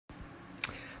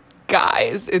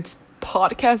Guys, it's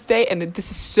podcast day and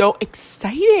this is so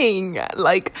exciting.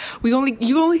 Like, you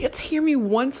only get to hear me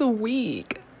once a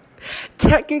week.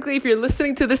 Technically, if you're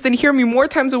listening to this, then hear me more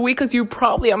times a week because you're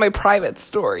probably on my private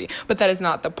story. But that is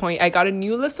not the point. I got a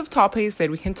new list of topics that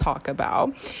we can talk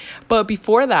about. But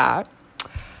before that,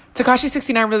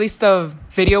 Tekashi69 released a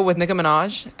video with Nicki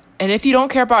Minaj. And if you don't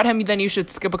care about him, then you should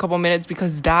skip a couple minutes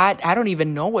because I don't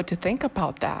even know what to think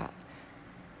about that.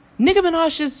 Nicki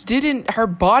Minaj just her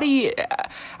body,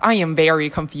 I am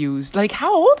very confused. Like,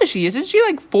 how old is she? Isn't she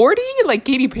like 40? Like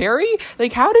Katy Perry?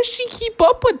 Like, how does she keep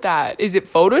up with that? Is it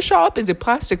Photoshop? Is it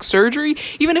plastic surgery?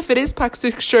 Even if it is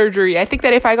plastic surgery, I think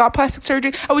that if I got plastic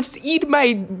surgery, I would just eat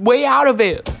my way out of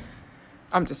it.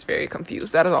 I'm just very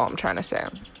confused. That is all I'm trying to say.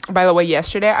 By the way,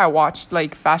 yesterday I watched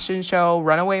like fashion show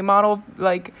runaway model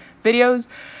like videos,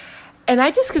 and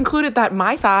I just concluded that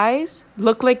my thighs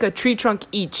look like a tree trunk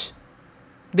each.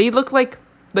 They look like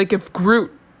if Groot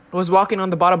was walking on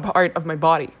the bottom part of my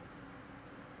body.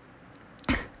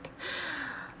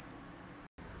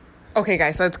 Okay,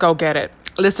 guys, let's go get it.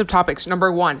 List of topics.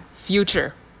 Number 1,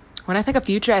 future. When I think of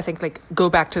future, I think like Go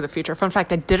Back to the Future. Fun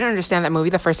fact, I didn't understand that movie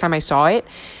the first time I saw it.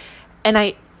 And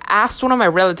I asked one of my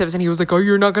relatives and he was like, oh,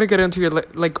 you're not going to get into your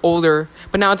like older.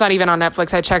 But now it's not even on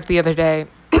Netflix. I checked the other day.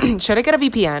 Should I get a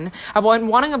VPN? I've been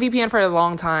wanting a VPN for a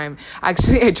long time.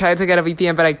 Actually, I tried to get a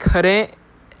VPN, but I couldn't.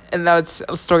 And that's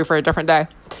a story for a different day.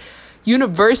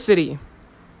 University.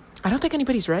 I don't think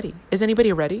anybody's ready. Is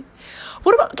anybody ready?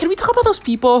 Can we talk about those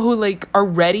people who like are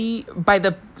ready by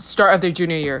the start of their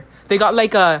junior year? They got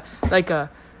like a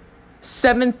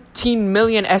 17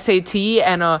 million SAT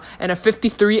and a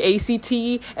 53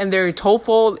 ACT, and their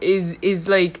TOEFL is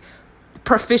like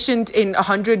proficient in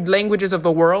 100 languages of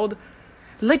the world.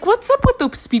 Like, what's up with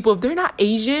those people? If they're not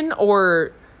Asian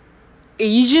or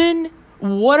Asian,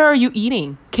 what are you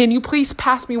eating? Can you please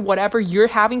pass me whatever you're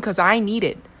having? Because I need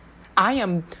it. I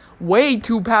am way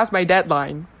too past my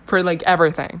deadline for like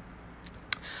everything.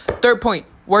 Third point,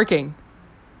 working.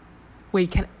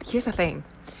 Wait, here's the thing.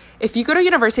 If you go to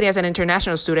university as an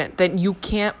international student, then you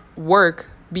can't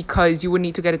work because you would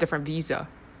need to get a different visa.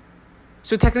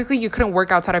 So technically you couldn't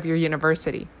work outside of your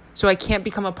university. So I can't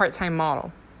become a part-time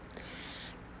model.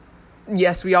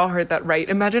 Yes, we all heard that right.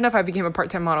 Imagine if I became a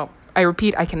part-time model. I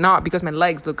repeat, I cannot because my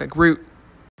legs look like Groot.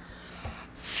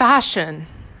 Fashion.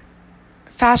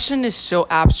 Fashion is so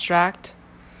abstract.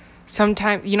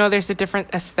 Sometimes, there's the different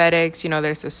aesthetics.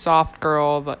 There's the soft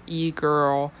girl, the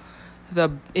e-girl,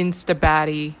 the insta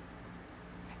baddie.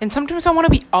 And sometimes I want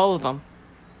to be all of them.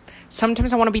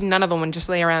 Sometimes I want to be none of them and just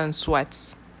lay around in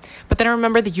sweats. But then I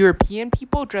remember the European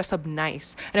people dress up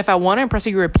nice. And if I want to impress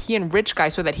a European rich guy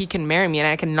so that he can marry me and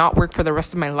I cannot work for the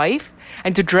rest of my life,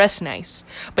 and to dress nice.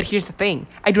 But here's the thing.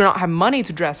 I do not have money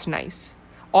to dress nice.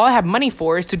 All I have money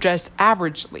for is to dress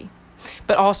averagely.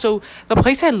 But also, the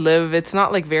place I live, it's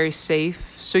not like very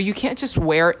safe. So you can't just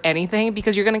wear anything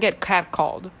because you're going to get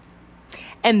catcalled.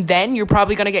 And then you're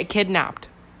probably going to get kidnapped.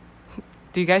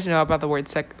 Do you guys know about the word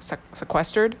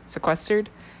sequestered? Sequestered?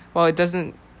 Well, it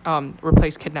doesn't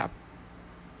replace kidnap.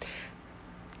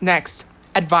 Next,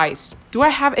 advice. Do I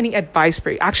have any advice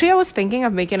for you? Actually, I was thinking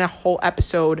of making a whole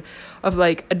episode of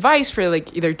like advice for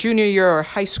like either junior year or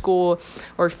high school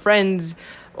or friends,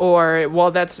 or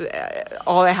that's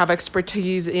all I have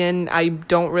expertise in. I'm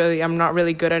not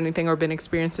really good at anything or been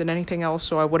experienced in anything else,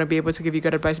 so I wouldn't be able to give you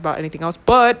good advice about anything else.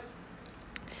 But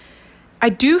I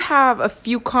do have a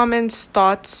few comments,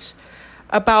 thoughts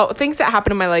about things that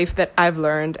happened in my life that I've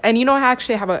learned. And I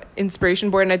actually have an inspiration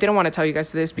board, and I didn't want to tell you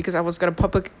guys this because I was going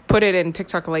to put it in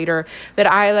TikTok later, that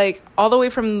I like all the way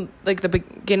from like the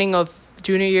beginning of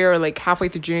junior year or like halfway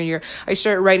through junior year, I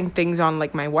started writing things on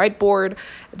like my whiteboard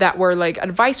that were like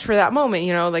advice for that moment.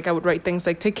 Like I would write things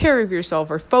like take care of yourself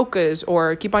or focus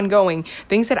or keep on going,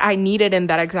 things that I needed in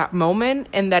that exact moment,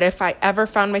 and that if I ever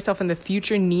found myself in the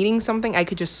future needing something, I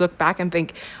could just look back and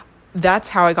think, that's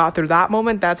how I got through that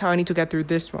moment. That's how I need to get through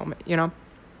this moment,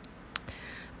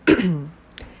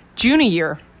 Junior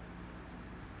year.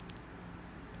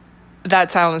 I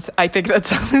think that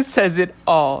silence says it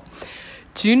all.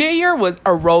 Junior year was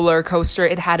a roller coaster.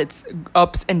 It had its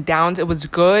ups and downs. It was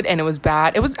good and it was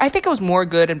bad. I think it was more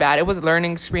good and bad. It was a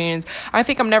learning experience. I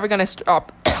think I'm never going to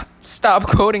stop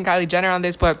quoting Kylie Jenner on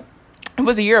this, but it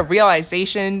was a year of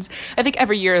realizations. I think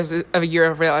every year is a year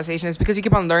of realizations because you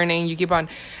keep on learning, you keep on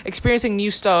experiencing new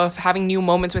stuff, having new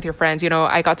moments with your friends.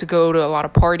 I got to go to a lot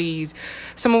of parties,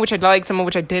 some of which I liked, some of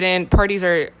which I didn't. Parties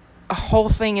are a whole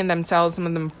thing in themselves. Some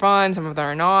of them fun, some of them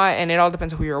are not, and it all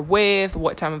depends who you're with,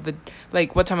 what time of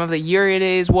the year it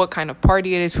is, what kind of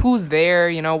party it is, who's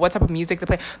there, what type of music they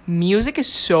play. Music is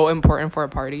so important for a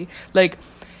party. Like,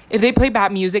 If they play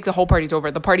bad music, the whole party's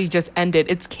over. The party just ended.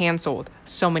 It's canceled.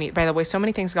 By the way, so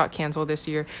many things got canceled this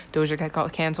year. Doja Cat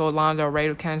got canceled. Lana Del Rey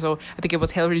got canceled. I think it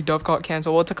was Hilary Duff got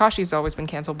canceled. Well, Tekashi's always been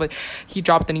canceled, but he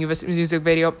dropped the new music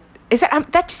video.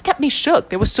 That just kept me shook.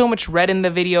 There was so much red in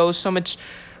the video, so much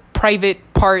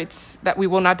private parts that we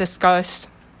will not discuss.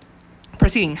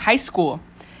 Proceeding. High school.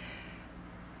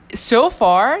 So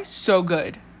far, so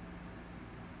good.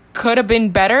 Could have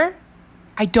been better.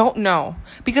 I don't know,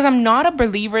 because I'm not a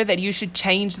believer that you should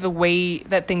change the way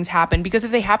that things happen, because if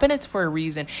they happen, it's for a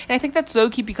reason. And I think that's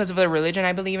low-key because of the religion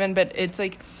I believe in, but it's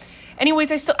like,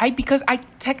 anyways, because I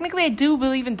do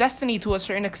believe in destiny to a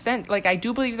certain extent. Like, I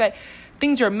do believe that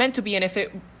things are meant to be, and if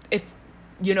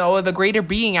you know, the greater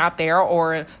being out there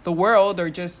or the world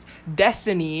or just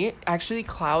destiny, actually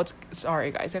clouds, sorry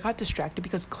guys, I got distracted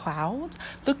because clouds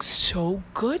look so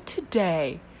good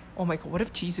today. Oh my God, what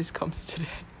if Jesus comes today?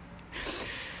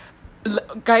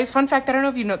 Guys, fun fact, I don't know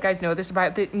if you guys know this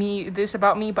about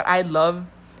me, but I love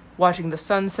watching the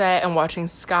sunset and watching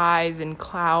skies and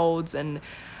clouds and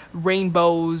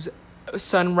rainbows,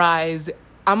 sunrise.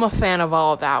 I'm a fan of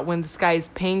all of that. When the sky is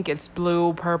pink, it's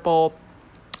blue, purple,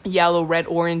 yellow, red,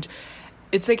 orange.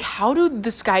 It's like, how do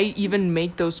the sky even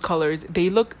make those colors?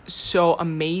 They look so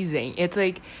amazing. It's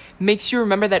like, makes you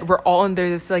remember that we're all under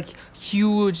this like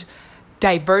huge,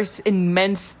 diverse,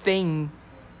 immense thing,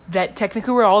 that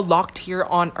technically we're all locked here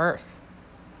on Earth,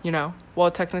 you know?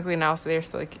 Well, technically now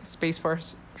there's like Space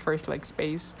Force, like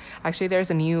space. Actually,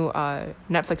 there's a new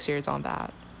Netflix series on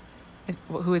that.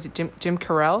 Who is it? Jim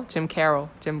Carroll? Jim Carroll.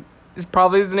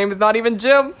 His name is not even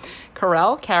Jim.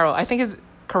 Carroll? I think his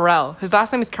Carell. His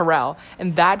last name is Carell.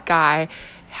 And that guy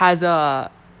has a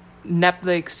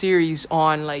Netflix series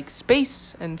on like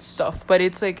space and stuff. But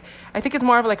it's like, I think it's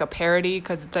more of like a parody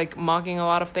because it's like mocking a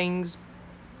lot of things.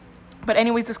 But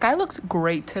anyways, the sky looks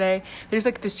great today. There's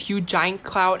like this huge giant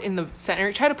cloud in the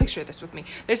center. Try to picture this with me.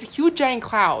 There's a huge giant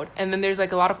cloud, and then there's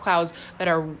like a lot of clouds that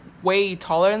are way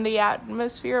taller in the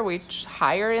atmosphere, way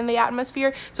higher in the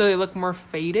atmosphere, so they look more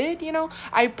faded, you know?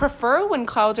 I prefer when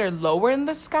clouds are lower in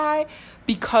the sky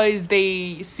because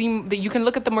they seem that you can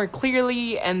look at them more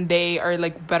clearly and they are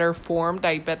like better formed.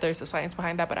 I bet there's a science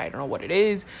behind that, but I don't know what it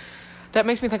is. That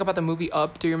makes me think about the movie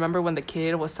Up. Do you remember when the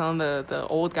kid was telling the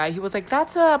old guy, he was like,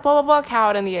 that's a blah, blah, blah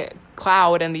cloud, and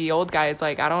the old guy is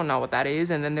like, I don't know what that is.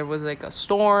 And then there was like a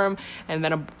storm, and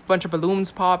then a bunch of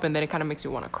balloons pop, and then it kind of makes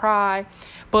you want to cry.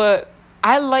 But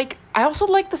I also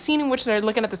like the scene in which they're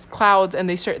looking at the clouds and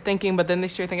they start thinking, but then they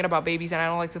start thinking about babies, and I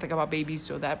don't like to think about babies,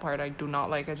 so that part I do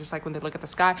not like. I just like when they look at the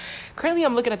sky. Currently,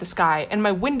 I'm looking at the sky, and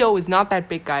my window is not that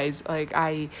big, guys. Like,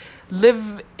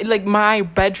 my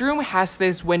bedroom has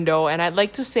this window, and I'd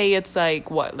like to say it's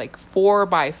like 4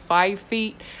 by 5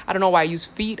 feet. I don't know why I use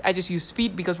feet. I just use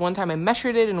feet because one time I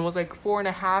measured it, and it was like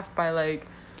 4.5 by like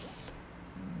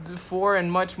 4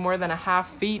 and much more than a half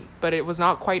feet, but it was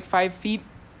not quite 5 feet.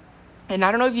 And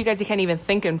I don't know if you guys can't even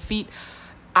think in feet.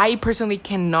 I personally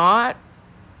cannot.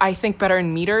 I think better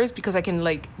in meters because I can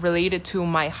like relate it to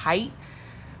my height,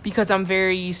 because I'm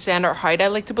very standard height, I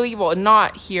like to believe. Well,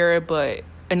 not here, but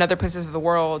in other places of the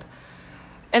world.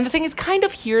 And the thing is kind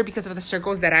of here because of the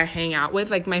circles that I hang out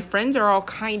with. Like, my friends are all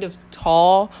kind of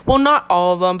tall. Well, not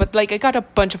all of them, but like I got a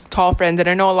bunch of tall friends, and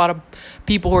I know a lot of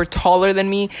people who are taller than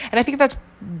me. And I think that's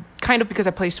kind of because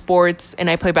I play sports and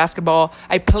I play basketball.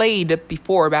 I played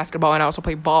before basketball, and I also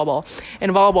play volleyball.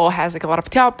 And volleyball has like a lot of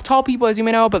tall people, as you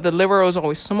may know, but the libero is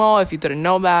always small. If you didn't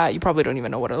know that, you probably don't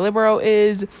even know what a libero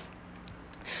is.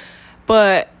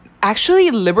 But actually,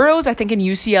 liberos, I think in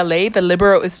UCLA, the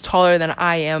libero is taller than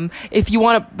I am. If you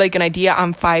want like an idea,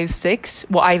 I'm 5'6".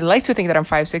 Well, I like to think that I'm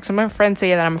 5'6". Some of my friends say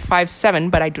that I'm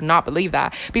 5'7", but I do not believe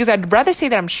that, because I'd rather say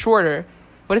that I'm shorter.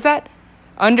 What is that?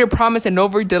 Under promise and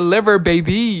over deliver,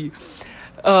 baby.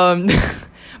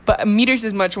 But meters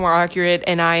is much more accurate,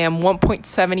 and I am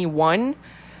 1.71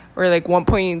 or like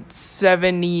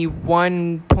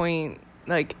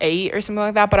 1.71.8 or something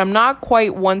like that, but I'm not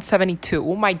quite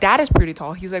 172. My dad is pretty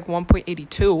tall. He's like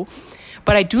 1.82,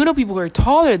 but I do know people who are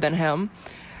taller than him.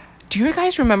 Do you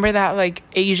guys remember that like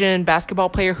Asian basketball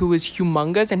player who was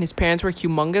humongous, and his parents were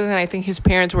humongous, and I think his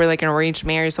parents were like an arranged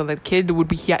marriage, so the kid would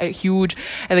be huge,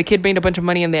 and the kid made a bunch of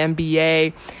money in the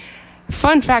NBA.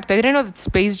 Fun fact, I didn't know that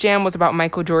Space Jam was about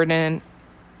Michael Jordan.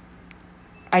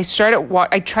 I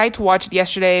tried to watch it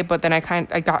yesterday, but then I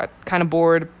got kind of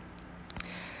bored,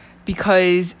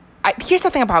 because here's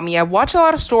the thing about me. I watch a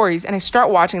lot of stories, and I start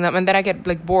watching them, and then I get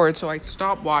like bored, so I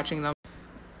stop watching them.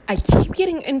 I keep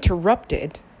getting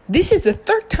interrupted. This is the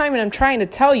third time, and I'm trying to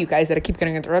tell you guys that I keep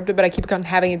getting interrupted, but I keep on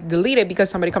having it deleted because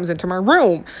somebody comes into my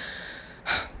room.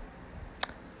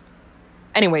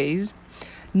 Anyways,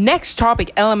 Next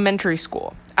topic, elementary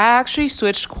school. I actually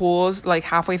switched schools like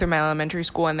halfway through my elementary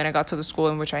school, and then I got to the school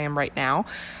in which I am right now.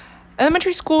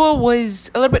 Elementary school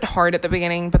was a little bit hard at the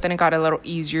beginning, but then it got a little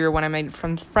easier when I made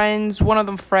friends. One of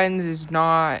them friends is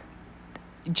not...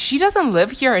 She doesn't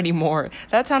live here anymore.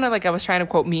 That sounded like I was trying to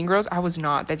quote Mean Girls. I was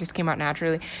not. That just came out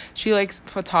naturally. She likes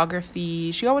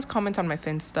photography. She always comments on my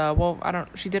Finsta. Well,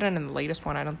 she didn't in the latest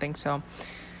one. I don't think so.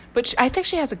 But I think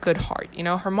she has a good heart. You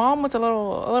know, her mom was a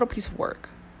little piece of work.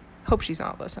 Hope she's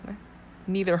not listening.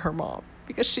 Neither her mom,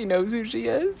 because she knows who she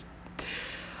is.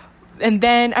 And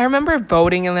then I remember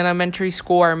voting in elementary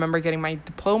school. I remember getting my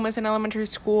diplomas in elementary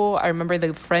school. I remember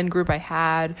the friend group I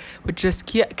had, which just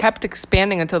kept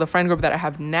expanding until the friend group that I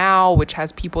have now, which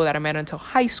has people that I met until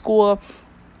high school.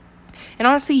 And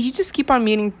honestly, you just keep on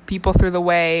meeting people through the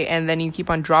way, and then you keep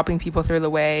on dropping people through the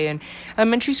way. And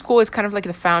elementary school is kind of like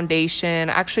the foundation.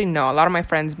 Actually, no, a lot of my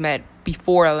friends met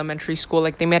before elementary school.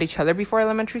 Like, they met each other before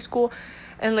elementary school.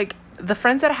 And, like, the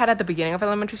friends that I had at the beginning of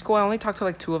elementary school, I only talked to,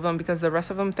 like, 2 of them, because the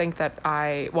rest of them think that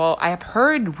I have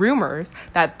heard rumors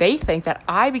that they think that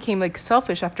I became, like,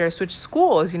 selfish after I switched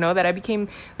schools, you know, that I became,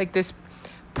 like, this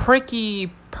pricky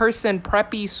person,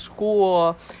 preppy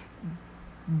school,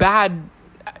 bad...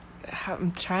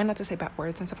 I'm trying not to say bad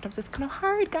words, and sometimes it's kind of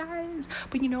hard, guys.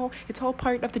 But, you know, it's all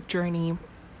part of the journey.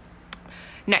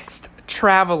 Next,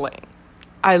 traveling.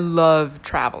 I love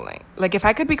traveling. Like, if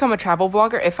I could become a travel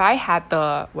vlogger, if I had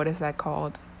the, what is that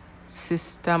called?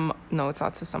 System. No, it's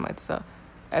not system. It's the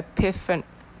epiphan.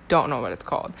 Don't know what it's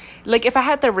called. Like, if I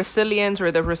had the resilience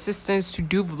or the resistance to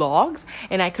do vlogs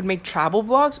and I could make travel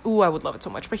vlogs, ooh, I would love it so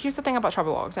much. But here's the thing about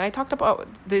travel vlogs, and I talked about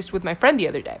this with my friend the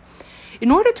other day. In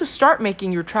order to start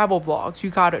making your travel vlogs, you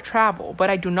gotta travel.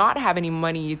 But I do not have any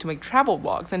money to make travel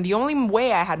vlogs. And the only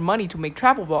way I had money to make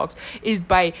travel vlogs is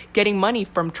by getting money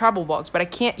from travel vlogs. But I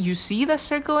can't, you see the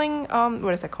circling,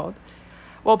 what is that called?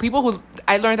 Well,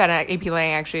 I learned that at AP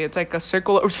Lang, actually. It's like a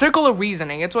circle of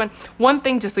reasoning. It's when one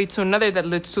thing just leads to another that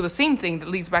leads to the same thing that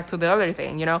leads back to the other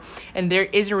thing, you know? And there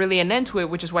isn't really an end to it,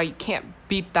 which is why you can't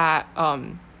beat that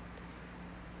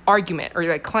argument or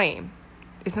like claim.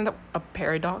 Isn't that a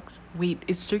paradox? Wait,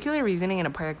 is circular reasoning and a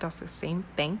paradox the same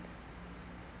thing?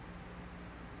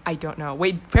 I don't know.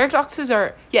 Wait, paradoxes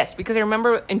are... Yes, because I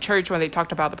remember in church when they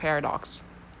talked about the paradox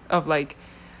of, like,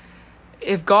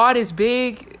 if God is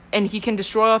big and he can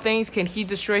destroy all things, can he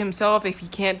destroy himself? If he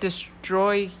can't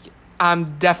destroy...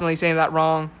 I'm definitely saying that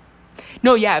wrong.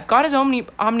 No, yeah, if God is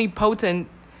omnipotent,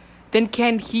 then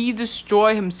can he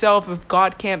destroy himself if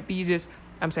God can't be just...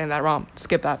 I'm saying that wrong.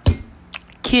 Skip that.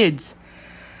 Kids.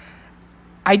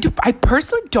 I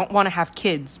personally don't want to have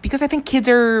kids because I think kids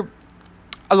are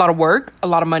a lot of work, a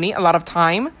lot of money, a lot of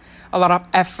time, a lot of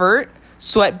effort,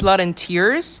 sweat, blood, and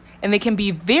tears, and they can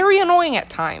be very annoying at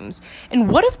times. And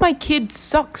what if my kid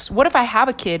sucks? What if I have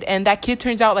a kid and that kid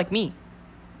turns out like me?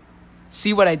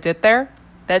 See what I did there?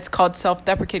 That's called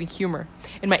self-deprecating humor.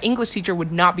 And my English teacher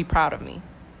would not be proud of me.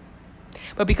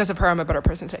 But because of her, I'm a better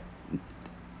person today.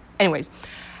 Anyways,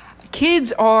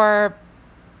 kids are...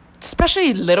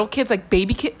 Especially little kids, like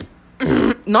baby kids,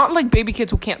 not like baby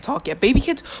kids who can't talk yet. Baby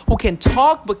kids who can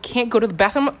talk but can't go to the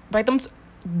bathroom by themselves.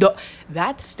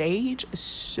 That stage is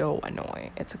so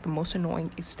annoying. It's like the most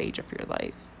annoying stage of your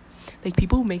life. Like,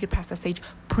 people who make it past that stage,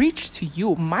 preach to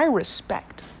you. My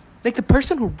respect. Like, the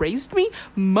person who raised me,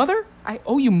 mother, I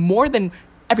owe you more than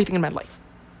everything in my life.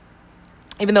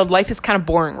 Even though life is kind of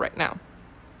boring right now.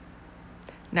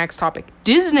 Next topic,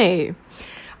 Disney.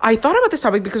 I thought about this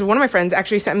topic because one of my friends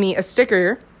actually sent me a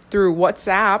sticker through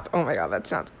WhatsApp. Oh my God, that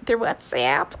sounds... Through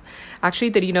WhatsApp.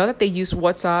 Actually, did you know that they use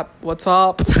WhatsApp?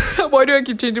 Why do I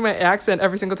keep changing my accent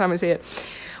every single time I say it?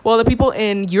 Well, the people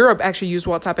in Europe actually use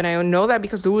WhatsApp, and I know that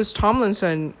because Louis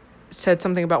Tomlinson said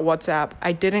something about WhatsApp.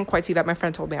 I didn't quite see that. My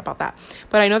friend told me about that.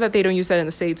 But I know that they don't use that in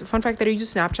the States. Fun fact, they don't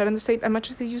use Snapchat in the States as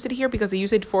much as they use it here because they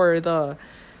use it for the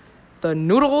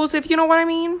noodles, if you know what I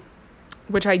mean.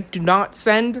 Which I do not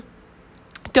send...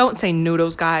 Don't say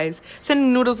noodles, guys.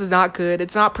 Sending noodles is not good.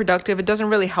 It's not productive. It doesn't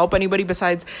really help anybody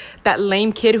besides that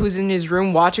lame kid who's in his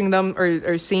room watching them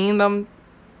or seeing them.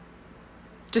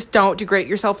 Just don't degrade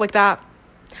yourself like that.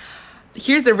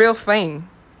 Here's the real thing.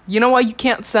 You know why you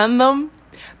can't send them?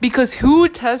 Because who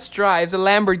test drives a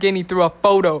Lamborghini through a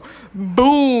photo?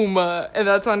 Boom! And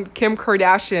that's on Kim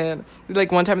Kardashian.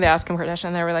 Like, one time they asked Kim Kardashian,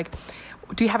 and they were like,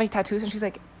 do you have any tattoos? And she's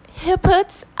like, who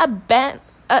puts a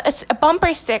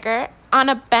bumper sticker on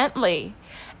a Bentley?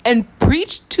 And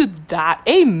preach to that.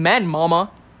 Amen,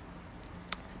 mama.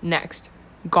 Next,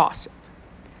 gossip.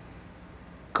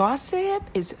 Gossip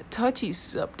is a touchy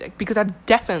subject because I'm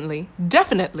definitely,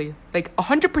 like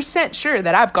 100% sure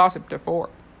that I've gossiped before.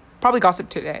 Probably gossiped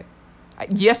today.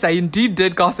 Yes, I indeed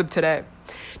did gossip today.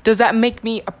 Does that make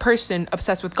me a person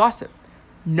obsessed with gossip?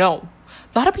 No.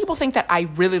 A lot of people think that I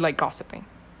really like gossiping.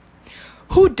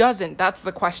 Who doesn't? That's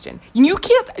the question. You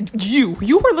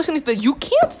who are listening to this, you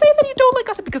can't say that you don't like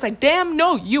gossip, because I damn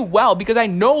know you well, because I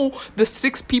know the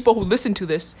 6 people who listen to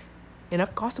this, and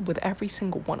I've gossiped with every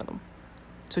single one of them.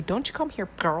 So don't you come here,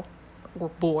 girl or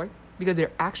boy, because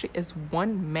there actually is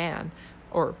one man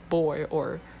or boy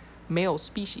or male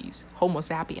species, Homo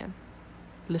sapien,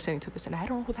 listening to this, and I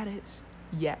don't know who that is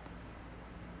yet.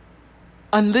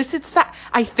 Unless it's that,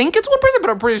 I think it's one person, but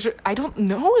I'm pretty sure, I don't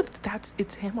know if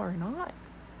it's him or not.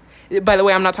 By the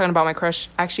way, I'm not talking about my crush.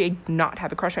 Actually, I do not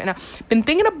have a crush right now. Been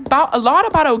thinking a lot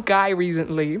about a guy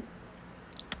recently.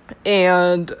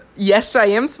 And yes, I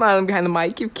am smiling behind the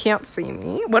mic. You can't see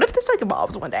me. What if this like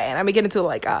evolves one day and I may get into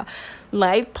like a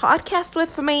live podcast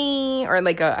with me, or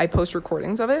like I post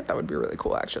recordings of it? That would be really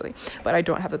cool, actually. But I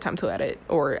don't have the time to edit,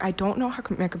 or I don't know how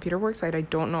my computer works. Like, I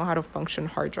don't know how to function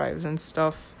hard drives and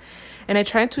stuff. And I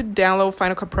tried to download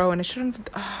Final Cut Pro, and I shouldn't.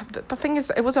 The thing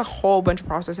is, it was a whole bunch of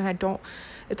process, and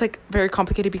it's like very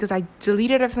complicated because I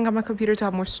deleted everything on my computer to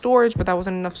have more storage, but that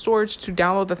wasn't enough storage to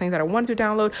download the things that I wanted to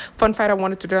download. Fun fact, I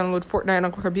wanted to download Fortnite on my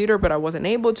computer, but I wasn't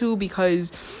able to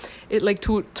because it like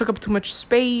took up too much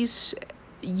space.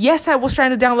 Yes, I was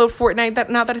trying to download Fortnite.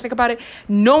 Now that I think about it,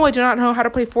 no, I do not know how to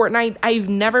play Fortnite. I've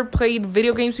never played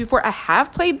video games before. I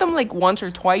have played them like once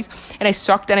or twice, and I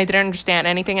sucked and I didn't understand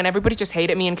anything, and everybody just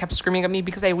hated me and kept screaming at me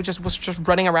because I was just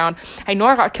running around. I know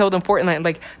I got killed in Fortnite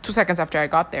like 2 seconds after I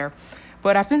got there,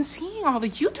 but I've been seeing all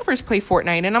the YouTubers play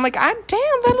Fortnite, and I'm like, damn,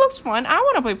 that looks fun. I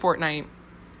want to play Fortnite.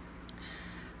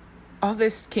 All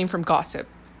this came from gossip.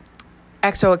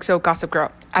 XOXO Gossip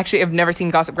Girl. Actually, I've never seen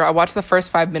Gossip Girl. I watched the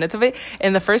first 5 minutes of it.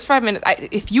 In the first 5 minutes,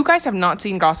 if you guys have not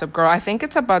seen Gossip Girl, I think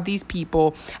it's about these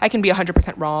people. I can be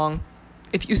 100% wrong.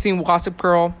 If you've seen Gossip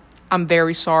Girl, I'm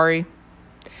very sorry.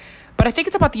 But I think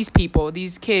it's about these people,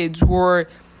 these kids who were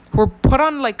put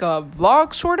on like a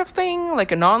vlog sort of thing,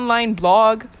 like an online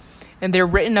blog, and they're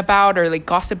written about or like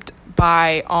gossiped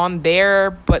by on there.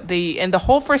 But and the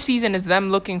whole first season is them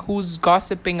looking who's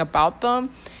gossiping about them.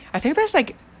 I think there's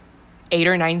like 8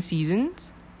 or 9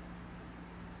 seasons,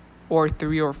 or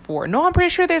 3 or 4. No, I'm pretty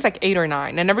sure there's like 8 or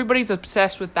 9, and everybody's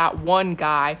obsessed with that one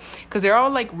guy because they're all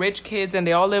like rich kids and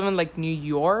they all live in like New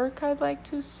York, I'd like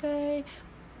to say.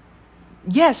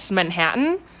 Yes,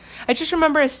 Manhattan. I just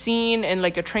remember a scene in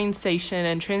like a train station,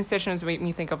 and train stations make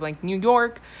me think of like New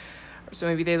York. So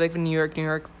maybe they live in New York.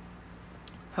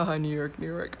 Haha, New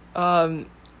York.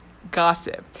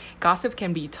 Gossip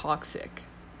can be toxic.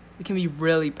 It can be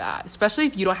really bad, especially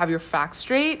if you don't have your facts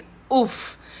straight.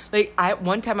 Oof. Like,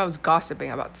 one time I was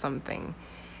gossiping about something,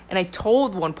 and I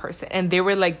told one person, and they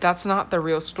were like, that's not the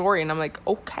real story. And I'm like,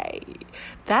 okay.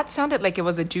 That sounded like it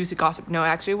was a juicy gossip. No,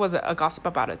 actually it was a gossip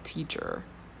about a teacher.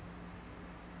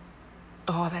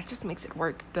 Oh, that just makes it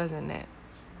work, doesn't it?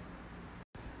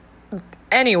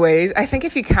 Anyways, I think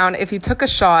if you took a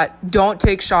shot, don't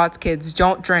take shots, kids.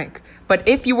 Don't drink. But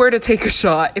if you were to take a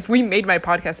shot, if we made my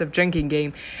podcast a drinking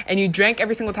game and you drank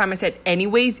every single time I said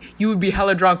anyways, you would be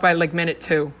hella drunk by like minute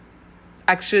 2.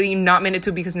 Actually, not minute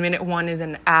 2, because minute 1 is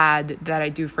an ad that I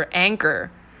do for Anchor.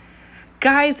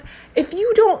 Guys, if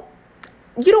you know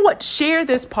what? Share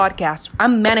this podcast.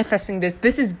 I'm manifesting this.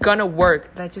 This is gonna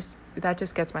work. That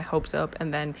just gets my hopes up,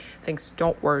 and then things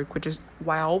don't work, which is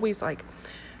why I always like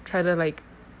try to like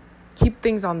keep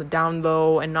things on the down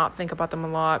low and not think about them a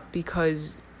lot,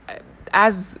 because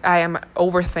as I am an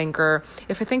overthinker,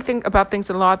 if I think about things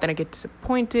a lot, then I get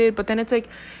disappointed. But then it's like,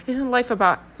 isn't life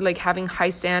about like having high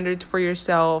standards for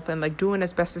yourself and like doing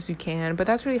as best as you can? But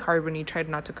that's really hard when you try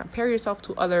not to compare yourself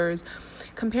to others.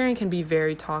 Comparing can be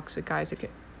very toxic, guys.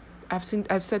 I've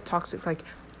said toxic like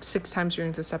 6 times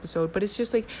during this episode, but it's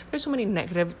just like there's so many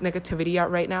negativity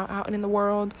out right now out in the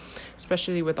world,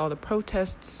 especially with all the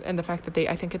protests and the fact that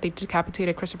I think they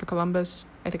decapitated Christopher Columbus.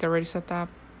 I think I already said that.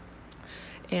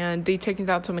 And they taking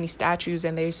out so many statues,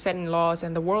 and they're setting laws,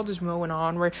 and the world is moving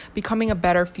on. We're becoming a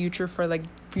better future for like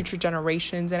future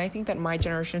generations, and I think that my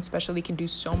generation especially can do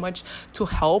so much to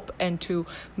help and to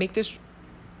make this.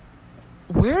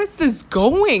 Where is this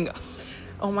going?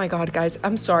 Oh my God, guys,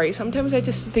 I'm sorry. Sometimes I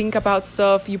just think about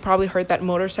stuff. You probably heard that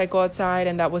motorcycle outside,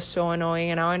 and that was so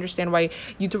annoying. And now I understand why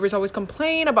YouTubers always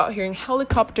complain about hearing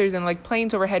helicopters and like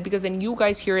planes overhead, because then you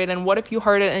guys hear it. And what if you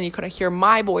heard it and you couldn't hear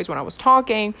my voice when I was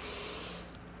talking?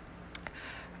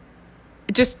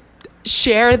 Just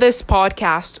share this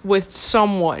podcast with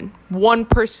someone, one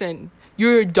person,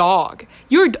 your dog.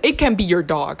 It can be your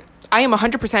dog. I am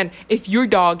 100% if your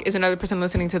dog is another person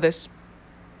listening to this,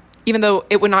 even though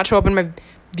it would not show up in my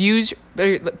views,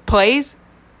 plays,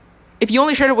 If you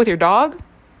only shared it with your dog,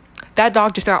 that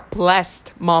dog just got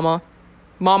blessed, mama.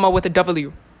 Mama with a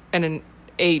W and an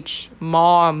H.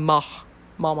 Mama.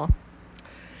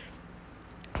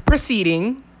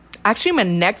 Proceeding. Actually, my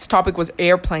next topic was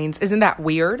airplanes. Isn't that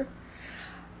weird?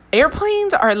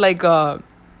 Airplanes are like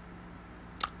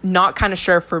not kind of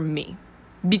sure for me.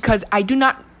 Because I do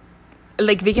not...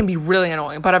 Like, they can be really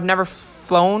annoying. But I've never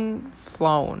flown.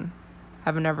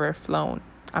 I've never flown.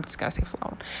 I'm just going to say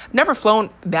flown. I've never flown.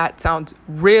 That sounds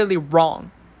really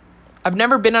wrong. I've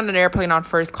never been on an airplane on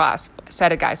first class. I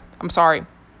said it, guys. I'm sorry.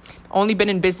 Only been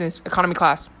in business, economy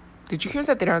class. Did you hear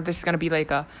that this is going to be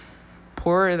like a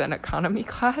poorer than economy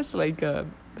class? Like a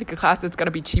class that's going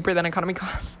to be cheaper than economy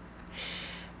class?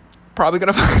 Probably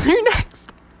going to find her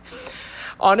next.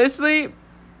 Honestly,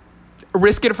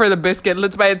 risk it for the biscuit.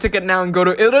 Let's buy a ticket now and go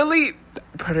to Italy.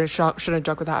 Shouldn't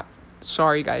joke with that.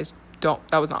 Sorry, guys. Don't.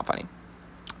 That was not funny.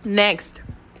 Next,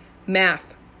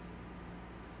 math.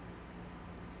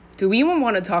 Do we even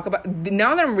want to talk about...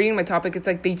 Now that I'm reading my topic, it's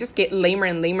like they just get lamer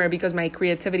and lamer because my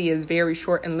creativity is very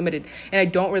short and limited. And I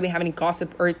don't really have any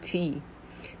gossip or tea.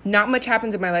 Not much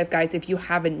happens in my life, guys, if you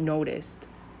haven't noticed.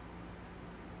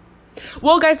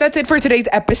 Well, guys, that's it for today's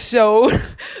episode.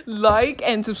 Like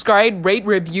and subscribe, rate,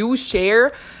 review,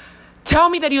 share. Tell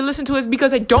me that you listen to this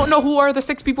because I don't know who are the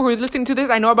 6 people who are listening to this.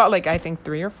 I know about, I think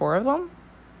 3 or 4 of them.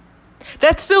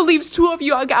 That still leaves 2 of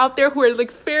you out there who are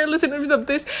fair listeners of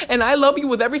this, and I love you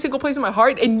with every single place in my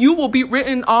heart, and you will be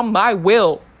written on my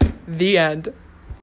will. The end.